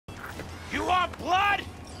want blood?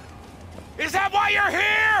 Is that why you're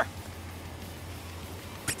here?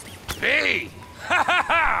 B! Ha ha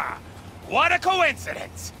ha! What a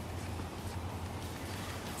coincidence!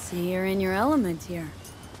 See, you're in your element here.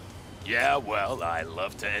 Yeah, well, I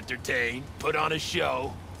love to entertain, put on a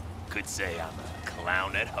show. Could say I'm a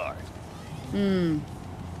clown at heart.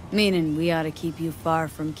 Meaning we ought to keep you far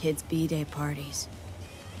from kids' B-Day parties.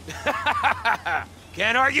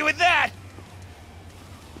 Can't argue with that!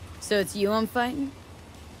 So it's you I'm fighting?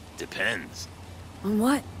 Depends. On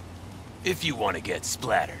what? If you want to get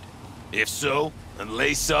splattered. If so, then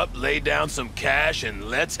lace up, lay down some cash, and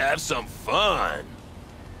let's have some fun.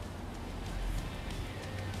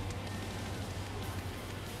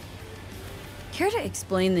 Care to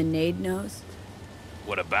explain the nade nose?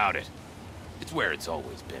 What about it? It's where it's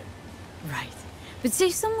always been. Right. But say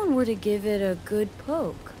someone were to give it a good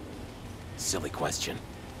poke. Silly question.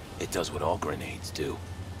 It does what all grenades do.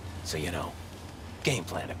 So, you know, game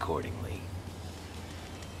plan accordingly.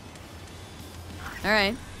 All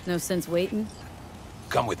right. No sense waiting?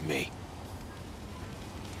 Come with me.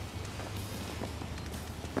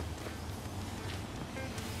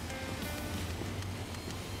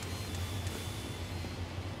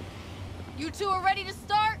 You two are ready to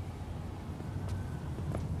start?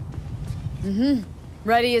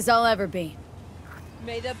 Ready as I'll ever be.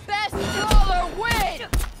 May the best dollar win!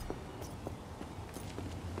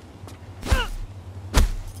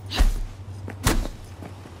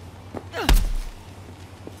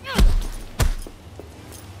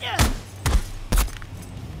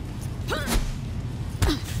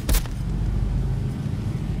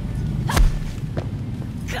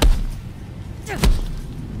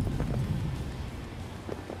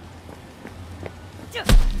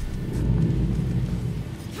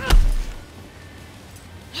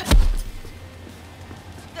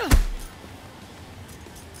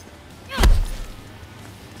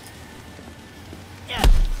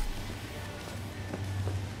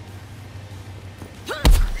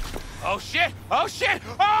 Oh shit! Oh shit!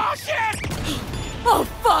 Oh shit! Oh,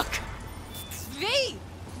 fuck! V!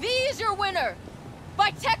 V is your winner!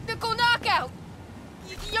 By technical knockout!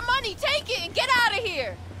 Your money, take it and get out of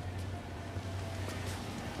here!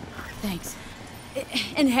 Thanks.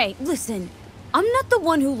 And hey, listen. I'm not the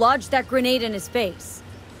one who lodged that grenade in his face.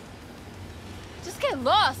 Just get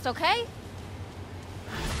lost, okay?